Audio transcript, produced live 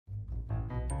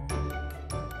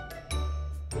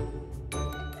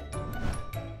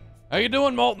How you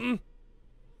doing, Molten?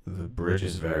 The bridge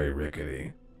is very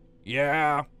rickety.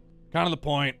 Yeah, kind of the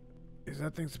point. Is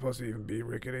that thing supposed to even be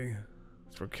rickety?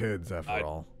 It's for kids, after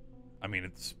all. I mean,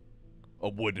 it's a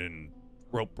wooden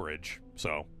rope bridge,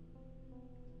 so...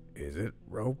 Is it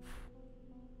rope?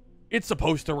 It's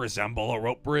supposed to resemble a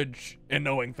rope bridge, and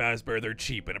knowing Fazbear, they're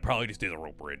cheap, and it probably just is a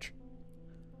rope bridge.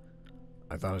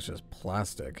 I thought it's just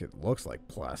plastic. It looks like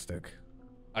plastic.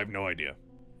 I have no idea.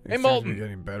 It Hey, seems Molten! to be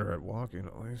getting better at walking,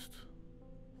 at least.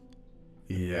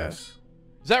 Yes.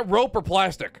 Is that rope or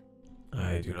plastic?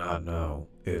 I do not know.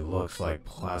 It looks like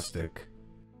plastic.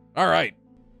 Alright.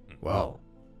 Well.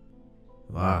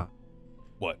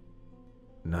 What?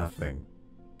 Nothing.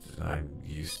 I'm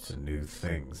used to new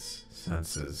things.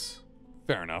 Senses.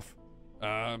 Fair enough.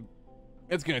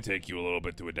 It's gonna take you a little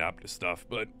bit to adapt to stuff,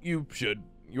 but you should.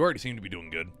 You already seem to be doing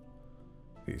good.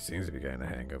 He seems to be getting the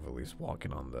hang of at least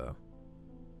walking on the...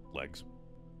 Legs.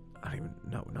 I don't even...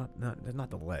 No, not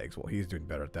the legs. Well, he's doing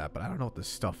better at that, but I don't know what this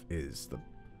stuff is. The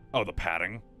Oh, the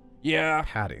padding? Yeah.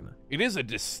 padding. It is a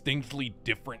distinctly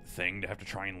different thing to have to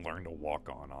try and learn to walk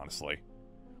on, honestly.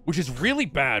 Which is really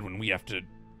bad when we have to...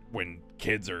 When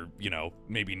kids are, you know,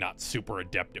 maybe not super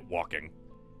adept at walking.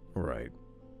 Right.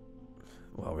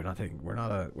 Well, we're not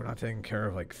taking care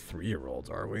of like 3-year-olds,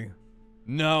 are we?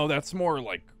 No, that's more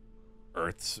like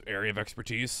Earth's area of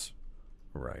expertise.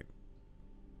 Right.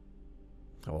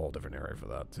 A whole different area for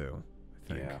that too, I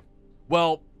think. Yeah.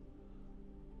 Well,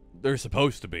 they're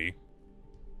supposed to be.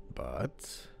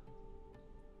 But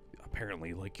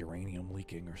Apparently, like uranium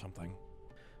leaking or something.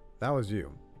 that was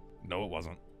you. No, it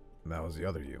wasn't. That was the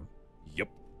other you. Yep.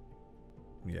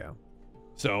 Yeah.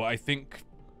 So I think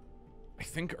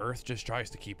Earth just tries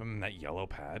to keep him in that yellow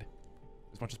pad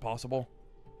as much as possible.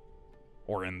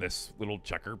 Or in this little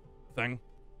checker thing.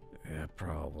 Yeah,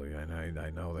 probably. I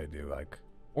know they do, like,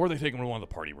 Or they take him to one of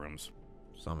the party rooms.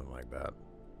 something like that.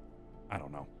 I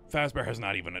don't know. Fazbear has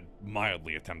not even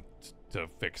mildly attempted to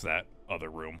fix that other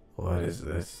room. What is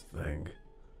this thing?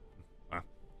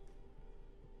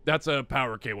 That's a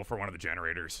power cable for one of the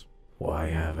generators. Why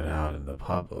have it out in the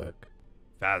public?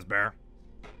 Fazbear.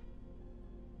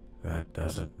 That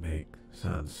doesn't make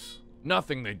sense.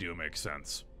 Nothing they do makes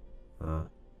sense. Huh?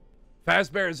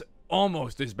 Fazbear is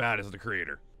almost as bad as the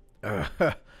creator.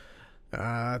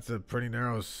 That's a pretty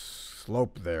narrow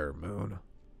slope there, Moon.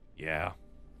 Yeah.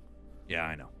 Yeah,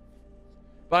 I know.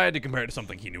 But I had to compare it to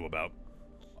something he knew about.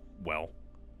 Well.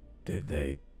 Did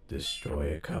they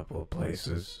destroy a couple of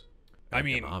places? I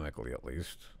mean... Economically, at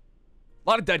least. A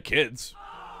lot of dead kids.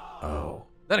 Oh.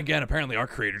 Then again, apparently our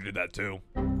creator did that too.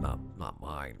 Not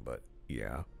mine, but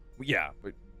yeah. Yeah,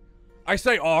 but... I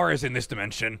say R as in this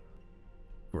dimension.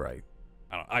 Right.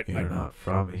 You're not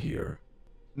from here.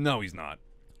 No, he's not.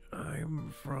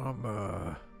 I'm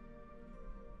from,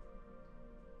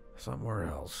 somewhere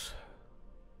else.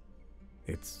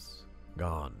 It's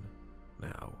gone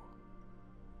now.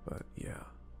 But yeah.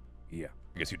 Yeah,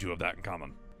 I guess you two have that in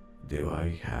common. Do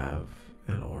I have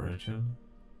an origin?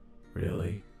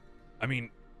 Really? I mean,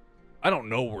 I don't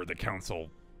know where the council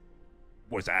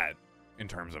was at in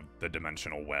terms of the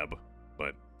dimensional web,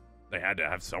 but they had to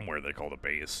have somewhere they called a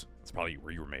base. It's probably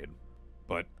where you were made.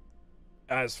 But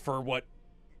as for what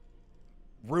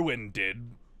Ruin did,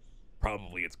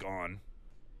 probably it's gone.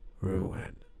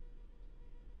 Ruin.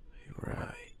 Right.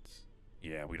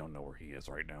 Yeah, we don't know where he is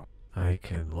right now. I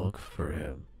can look for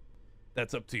him.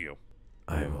 That's up to you.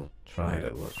 I will try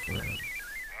to look for him.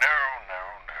 No,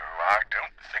 I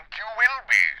don't think you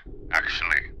will be,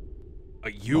 actually.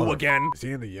 You again? Is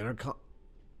he in the intercom?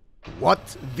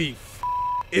 What the f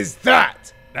is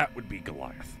that? That would be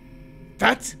Goliath.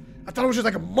 That? I thought it was just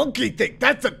like a monkey thing.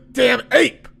 That's a damn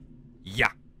ape! Yeah.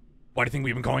 Why do you think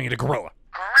we've been calling it a gorilla?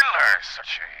 Gorilla is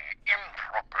such a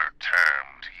improper term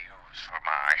to use for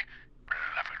my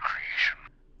beloved creation.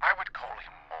 I would call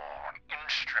him more an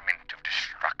instrument of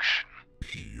destruction.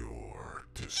 Pure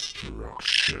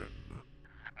destruction.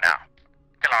 Now,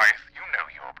 Goliath, you know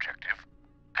your objective.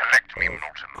 Collect me, Of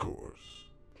Molten. course.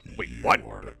 Wait, you what?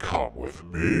 are to come with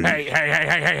me.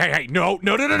 Hey, no.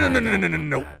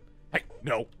 Hey,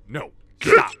 no.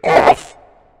 Get Stop. off!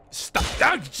 Stop.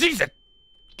 Oh, Jesus.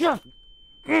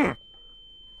 I'm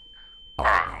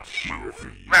not here for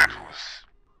you. That was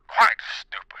quite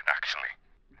stupid, actually.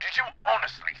 Did you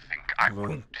honestly think I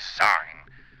would design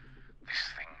this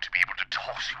thing to be able to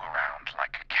toss you around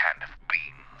like a can of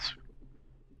beans?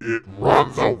 It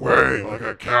runs away like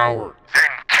a coward.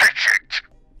 Then catch it!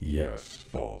 Yes,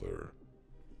 Father.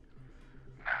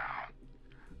 Now,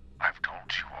 I've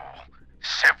told you all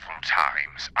several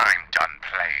times I'm done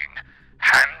playing.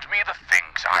 Hand me the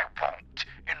things I want,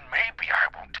 and maybe I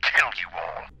won't kill you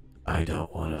all. I I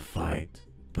don't want to fight,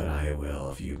 but I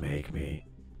will if you make me.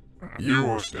 You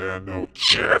will stand no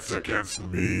chance against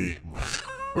me,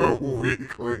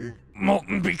 weakling.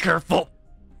 Molten, be careful.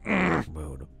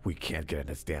 Moon, we can't get in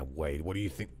this damn way. What do you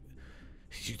think?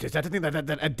 Is that the thing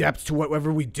that adapts to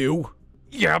whatever we do?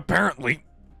 Yeah, apparently.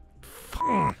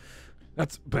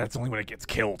 That's only when it gets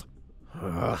killed.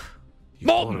 You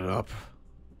Molten! pulling it up?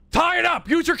 Tie it up!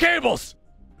 Use your cables!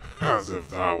 As if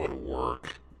that would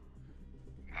work.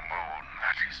 Moon,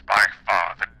 that is by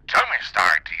far the dumbest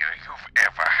idea you've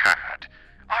ever had.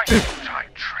 I thought I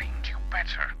trained you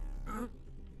better.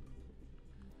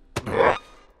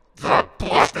 That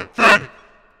blasted thing!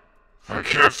 I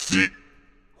can't see.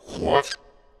 What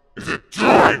is it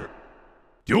doing?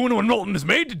 Doing what Molten is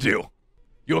made to do.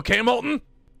 You okay, Molten?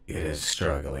 It is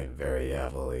struggling very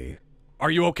heavily.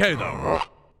 Are you okay, though?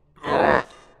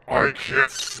 I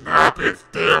can't snap its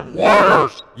damn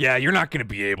wires! Yeah, you're not gonna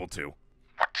be able to.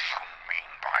 What do you mean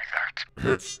by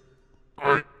that?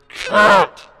 I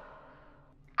can't!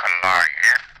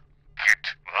 Goliath,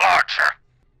 get larger.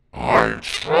 I'm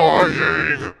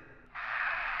trying!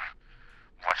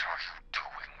 What are you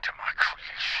doing to my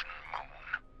creation,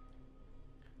 Moon?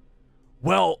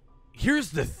 Well,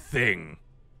 here's the thing,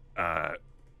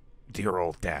 dear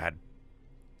old dad.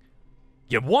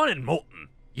 You wanted Molten.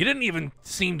 You didn't even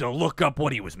seem to look up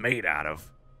what he was made out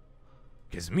of.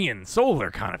 Because me and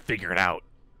Solar kind of figured out.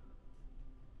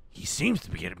 He seems to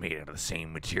be made out of the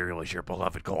same material as your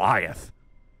beloved Goliath.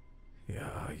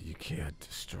 Yeah, you can't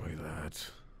destroy that.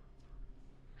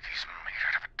 He's made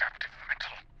out of adaptive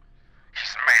metal.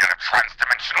 He's made out of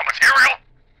trans-dimensional material.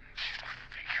 Should have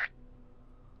figured.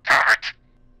 Damn it!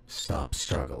 Stop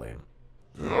struggling.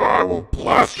 I will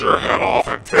blast your head off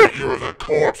and take you as a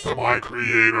corpse to my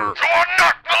creator! You are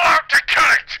not allowed to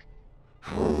kill it!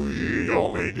 We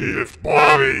only need its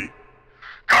body!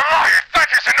 Goliath, that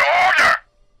is an order!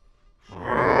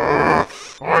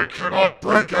 I cannot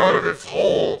break out of its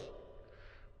hold!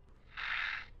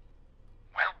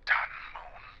 Well done,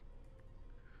 Moon.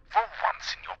 For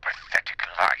once in your pathetic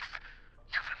life,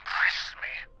 you've impressed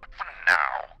me. But for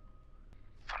now,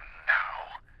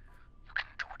 you can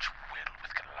do what you will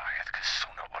with Goliath, because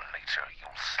sooner or later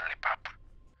you'll slip up.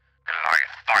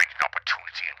 Goliath, find an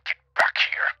opportunity and get back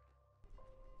here.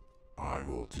 I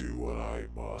will do what I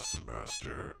must,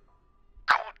 Master.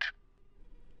 Good.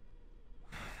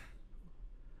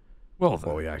 Well,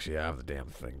 Well, we actually have the damn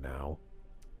thing now.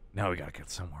 now we gotta get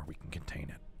somewhere we can contain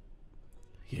it.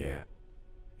 Yeah.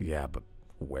 Yeah, but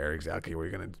where exactly were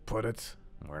you gonna put it?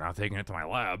 We're not taking it to my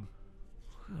lab.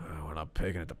 We're not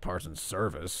taking it to parts and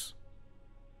service.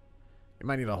 You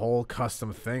might need a whole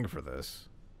custom thing for this.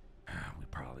 We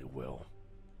probably will.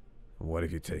 What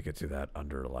if you take it to that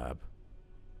under lab?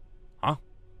 Huh?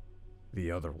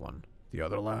 The other one. The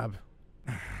other lab?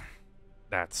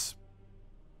 That's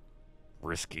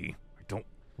risky.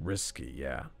 Risky,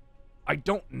 yeah. I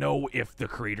don't know if the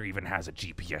creator even has a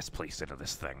GPS placed into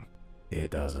this thing. It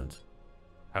doesn't.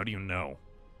 How do you know?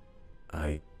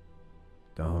 I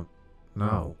don't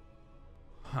know.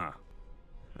 Huh.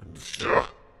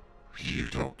 You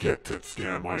don't get to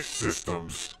scan my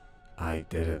systems. I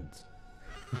didn't.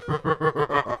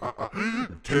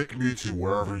 Take me to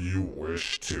wherever you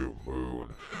wish to,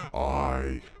 Moon.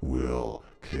 I will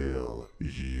kill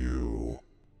you.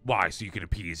 Why? So you can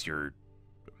appease your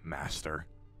master?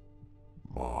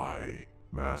 My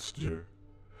master.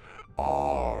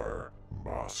 Our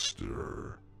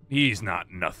master. He's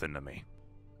not nothing to me.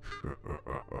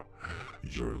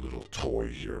 Your little toy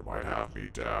here might have me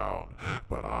down,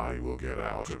 but I will get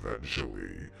out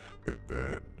eventually, and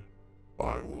then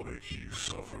I will make you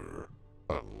suffer.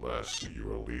 Unless you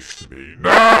release me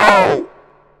now!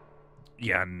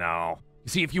 Yeah, no. You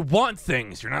see, if you want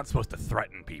things, you're not supposed to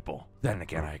threaten people. Then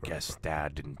again, I guess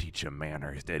Dad didn't teach him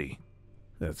manners, did he?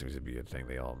 That seems to be a thing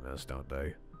they all miss, don't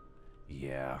they?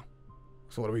 Yeah.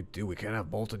 So what do? We can't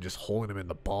have Molten just holding him in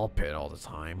the ball pit all the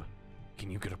time. Can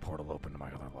you get a portal open to my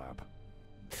other lab?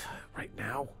 Right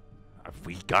now?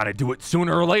 We gotta do it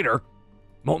sooner or later.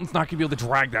 Molten's not gonna be able to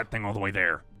drag that thing all the way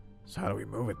there. So how do we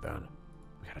move it then?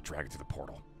 We gotta drag it through the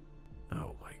portal.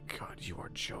 Oh my god, you are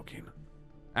joking.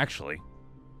 Actually,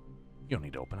 you don't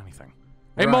need to open anything.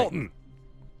 Hey, Right. Molten!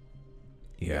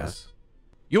 Yes?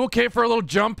 You okay for a little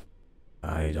jump?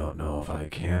 I don't know if I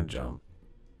can jump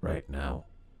right now.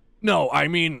 No, I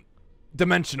mean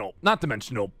dimensional. Not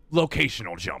dimensional.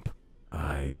 Locational jump.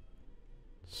 I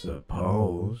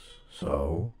suppose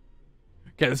so.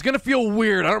 Okay, it's gonna feel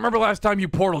weird. I don't remember last time you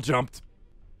portal jumped.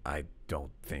 I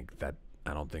don't think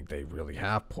they really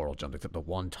have portal jump except the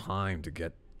one time to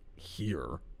get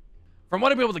here. From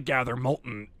what I've been able to gather,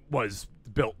 Molten was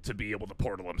built to be able to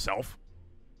portal himself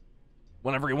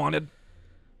whenever he wanted.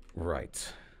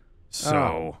 Right.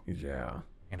 So, Yeah.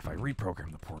 and if I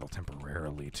reprogram the portal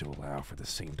temporarily to allow for the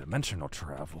same dimensional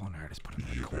travel, and I just put in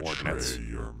the You coordinates.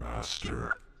 betray your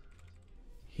master.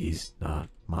 He's not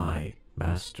my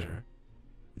master.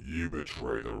 You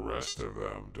betray the rest of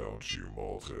them, don't you,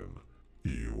 Molten?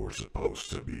 You were supposed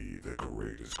to be the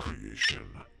greatest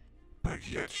creation, but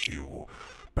yet you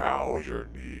bow your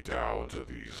knee down to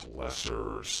these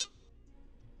lessers.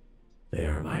 They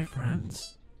are my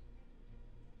friends.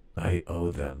 I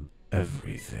owe them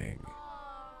everything.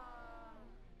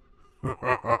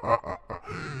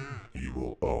 You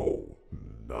will owe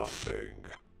nothing.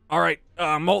 All right,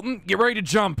 Molten, get ready to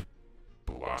jump.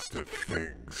 Blasted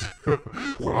things.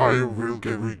 When I will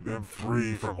get them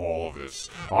free from all of this,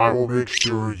 I will make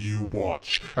sure you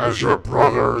watch as your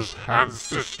brothers and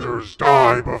sisters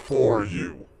die before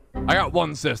you. I got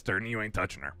one sister, and you ain't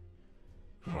touching her.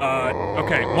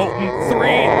 Okay, Molten, 3,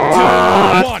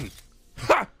 2, 1.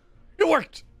 Ha! It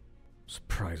worked!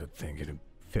 Surprised that thing could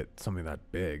fit something that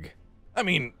big. I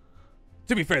mean,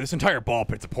 to be fair, this entire ball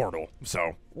pit's a portal,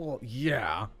 so. Well,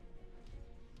 yeah.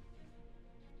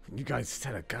 You guys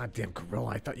said a goddamn gorilla.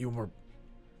 I thought you were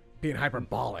being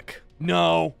hyperbolic.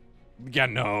 No. Yeah,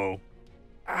 no.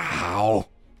 Ow.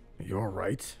 You all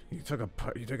right? You took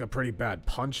a pretty bad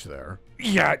punch there.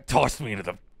 Yeah, it tossed me into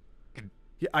the.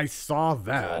 Yeah, I saw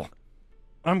that. Oh.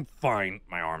 I'm fine.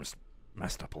 My arm's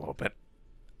messed up a little bit.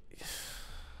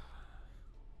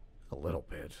 A little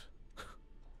bit.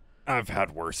 I've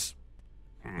had worse.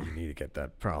 You need to get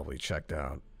that probably checked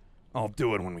out. I'll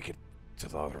do it when we get to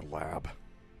the other lab.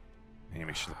 I need to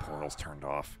make sure the portal's turned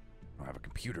off. I'll have a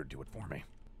computer do it for me.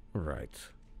 Right.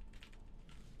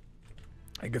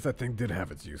 I guess that thing did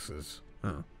have its uses.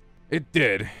 Huh. It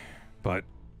did, but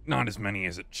not as many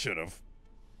as it should have.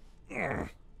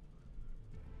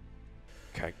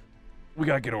 Okay. We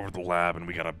gotta get over to the lab and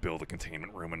we gotta build a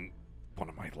containment room in one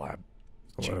of my lab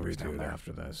What do we chambers down do there.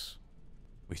 after this?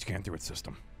 We scan through its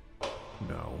system.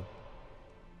 No.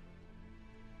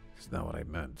 That's not what I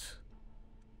meant.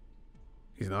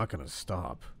 He's not gonna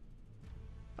stop.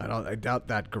 I doubt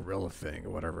that gorilla thing, or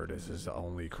whatever it is the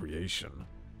only creation.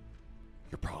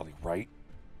 You're probably right.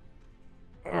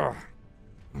 Ugh.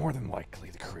 More than likely,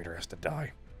 the creator has to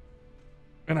die.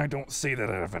 And I don't say that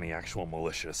I have any actual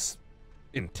malicious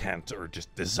intent or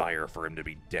just desire for him to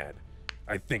be dead.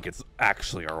 I think it's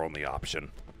actually our only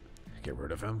option. Get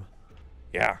rid of him?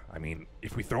 Yeah, I mean,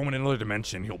 if we throw him in another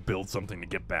dimension, he'll build something to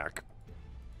get back.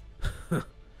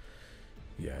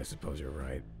 Yeah, I suppose you're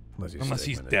right. Unless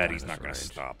he's dead, he's not gonna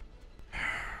stop.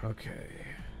 Okay.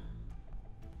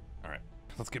 Alright,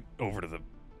 let's get over to the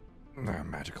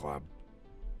magic lab.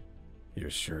 You're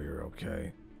sure you're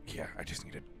okay? Yeah, I just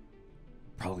need to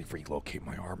probably relocate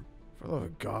my arm. For the love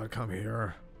of God, come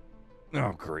here.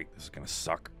 Oh, great. This is gonna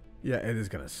suck. Yeah, it is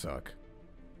gonna suck.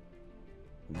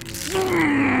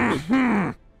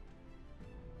 Okay.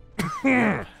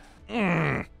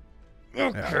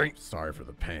 Yeah, sorry for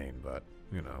the pain, but,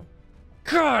 you know.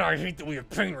 God, I hate that we have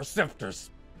pain receptors.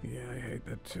 Yeah, I hate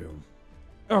that too.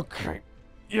 Okay.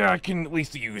 Yeah, I can at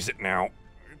least use it now.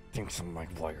 I think some of my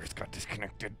wires got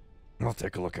disconnected. I'll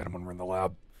take a look at them when we're in the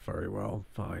lab. Very well,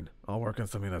 fine. I'll work on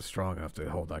something that's strong enough to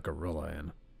hold that gorilla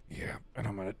in. Yeah,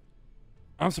 and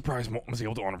I'm surprised Molten was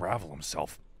able to unravel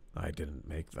himself. I didn't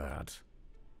make that.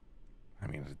 I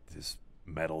mean, this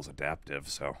metal's adaptive,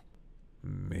 so.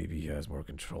 Maybe he has more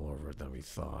control over it than we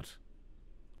thought.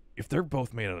 If they're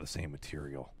both made out of the same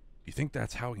material, do you think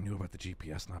that's how he knew about the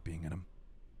GPS not being in him?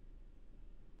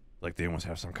 Like they almost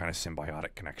have some kind of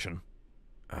symbiotic connection?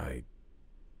 I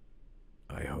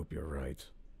hope you're right.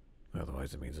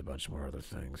 Otherwise it means a bunch more other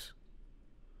things.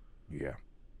 Yeah.